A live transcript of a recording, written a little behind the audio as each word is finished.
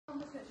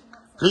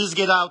Please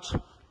get out.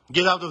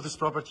 Get out of this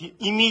property.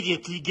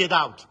 Immediately get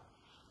out.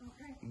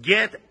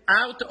 Get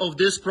out of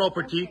this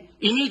property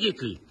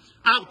immediately.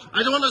 Out.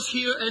 I don't want to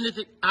hear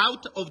anything.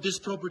 Out of this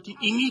property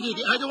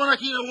immediately. I don't want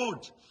to hear a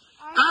word.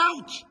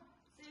 Out.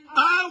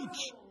 Out.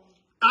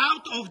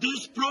 Out of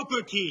this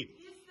property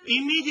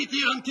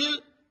immediately until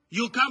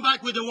you come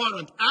back with a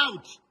warrant.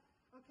 Out.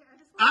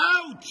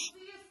 Out.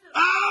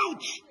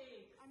 Out.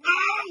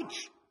 Out.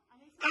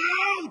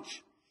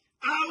 Out.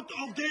 Out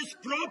of this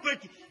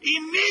property.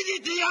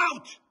 Immediately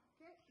out.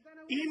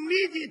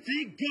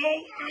 Immediately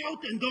go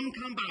out and don't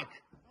come back.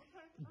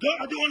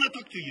 I don't want to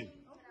talk to you.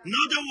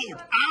 Not a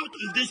word.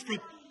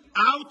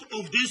 Out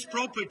of this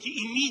property.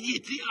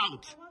 Immediately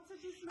out.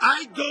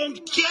 I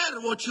don't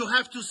care what you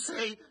have to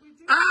say.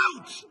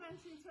 Out.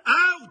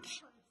 Out.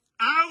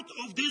 Out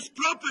of this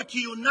property,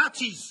 you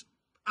Nazis.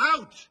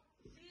 Out.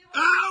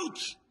 Out.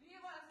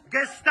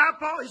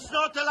 Gestapo is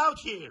not allowed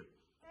here.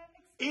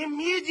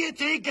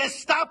 Immediately,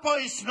 Gestapo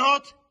is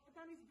not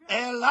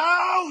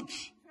allowed.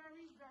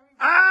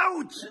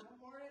 Out.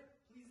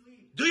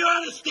 Do you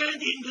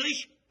understand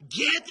English?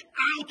 Get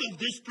out of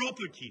this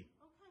property.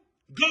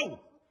 Go.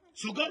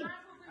 So go.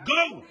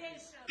 Go.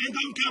 And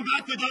don't come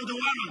back without a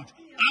warrant.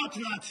 Out,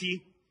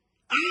 Nazi.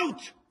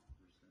 Out.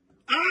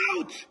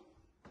 Out.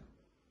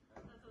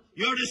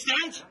 You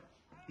understand?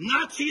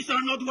 Nazis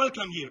are not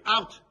welcome here.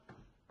 Out.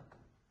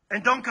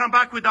 And don't come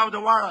back without a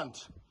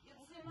warrant.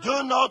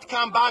 Do not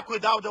come back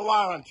without a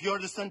warrant. You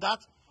understand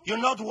that? You're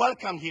not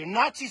welcome here.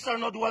 Nazis are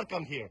not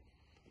welcome here.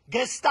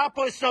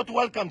 Gestapo is not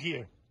welcome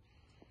here.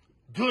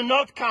 Do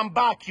not come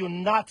back, you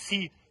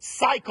Nazi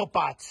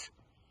psychopaths.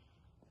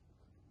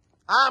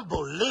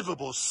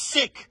 Unbelievable,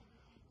 sick,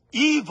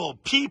 evil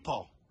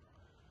people.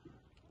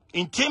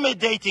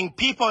 Intimidating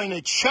people in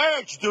a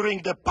church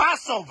during the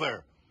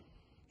Passover.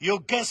 You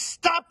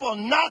Gestapo,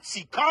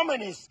 Nazi,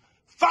 communists,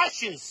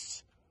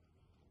 fascists.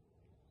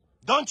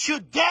 Don't you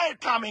dare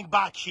coming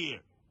back here.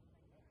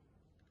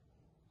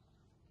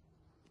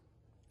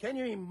 Can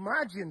you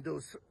imagine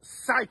those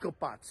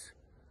psychopaths?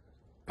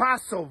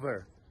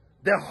 Passover,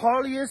 the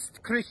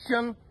holiest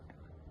Christian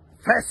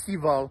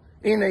festival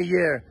in a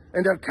year,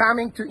 and they're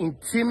coming to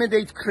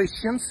intimidate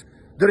Christians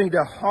during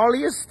the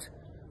holiest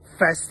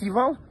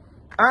festival?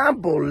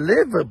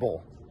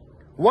 Unbelievable.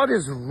 What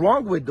is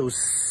wrong with those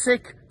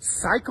sick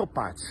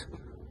psychopaths?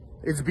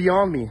 It's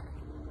beyond me.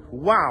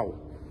 Wow.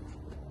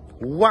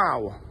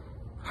 Wow.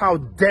 How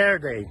dare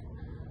they?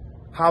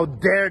 How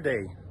dare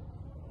they?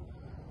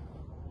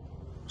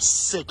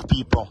 Sick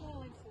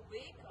people.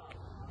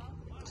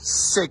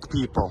 Sick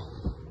people.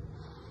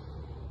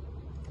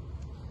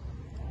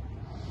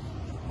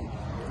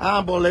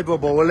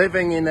 Unbelievable. We're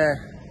living in a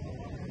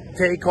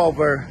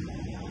takeover,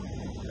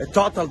 a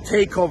total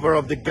takeover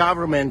of the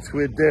government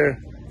with their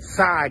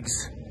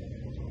thugs,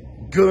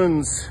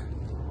 goons,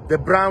 the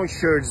brown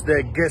shirts,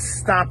 the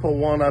Gestapo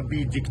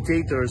wannabe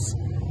dictators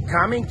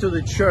coming to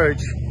the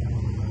church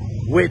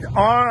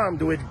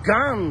armed with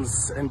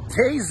guns and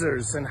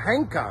tasers and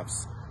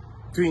handcuffs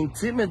to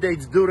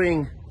intimidate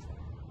during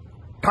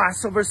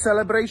Passover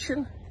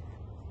celebration?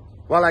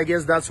 Well, I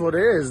guess that's what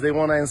it is. They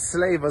want to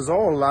enslave us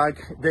all like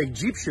the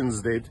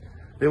Egyptians did.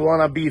 They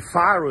want to be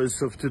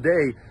pharaohs of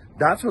today.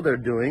 That's what they're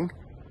doing.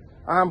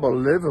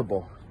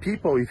 Unbelievable.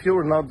 People, if you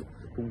will not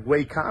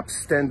wake up,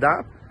 stand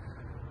up,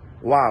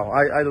 wow,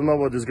 I don't know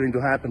what is going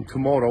to happen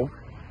tomorrow.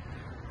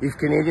 If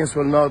Canadians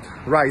will not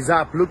rise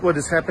up, look what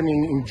is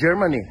happening in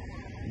Germany.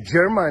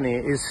 Germany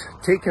is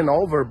taken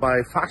over by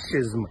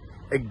fascism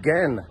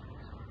again.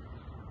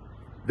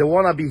 The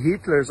wannabe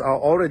Hitlers are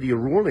already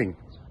ruling.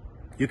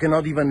 You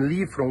cannot even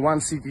leave from one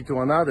city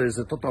to another. It's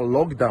a total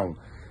lockdown.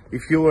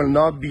 If you will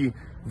not be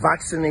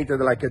vaccinated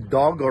like a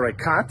dog or a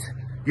cat,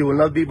 you will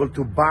not be able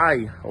to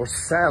buy or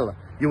sell.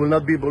 You will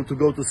not be able to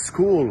go to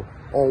school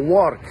or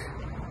work.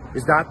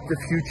 Is that the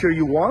future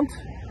you want?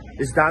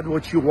 Is that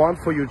what you want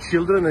for your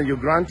children and your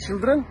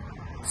grandchildren?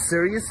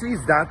 Seriously,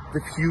 is that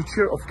the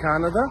future of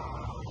Canada?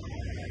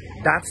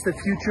 That's the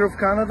future of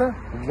Canada?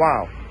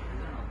 Wow.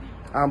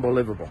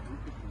 Unbelievable.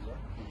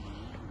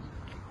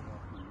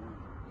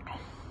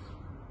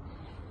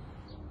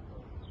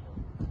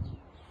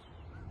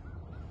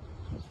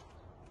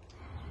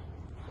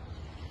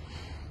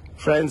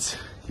 Friends,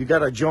 you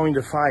gotta join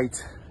the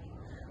fight.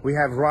 We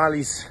have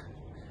rallies.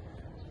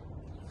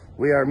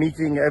 We are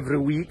meeting every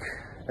week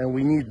and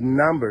we need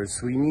numbers.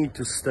 We need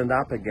to stand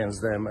up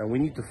against them and we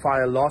need to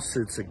file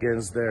lawsuits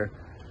against their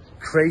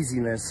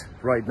craziness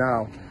right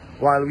now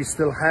while we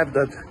still have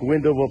that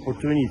window of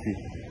opportunity.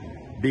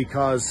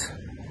 Because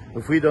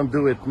if we don't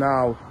do it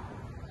now,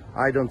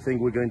 I don't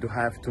think we're going to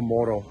have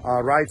tomorrow.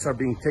 Our rights are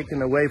being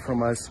taken away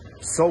from us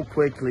so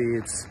quickly,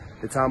 it's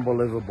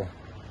unbelievable.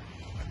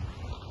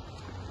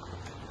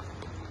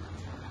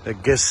 The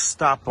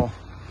Gestapo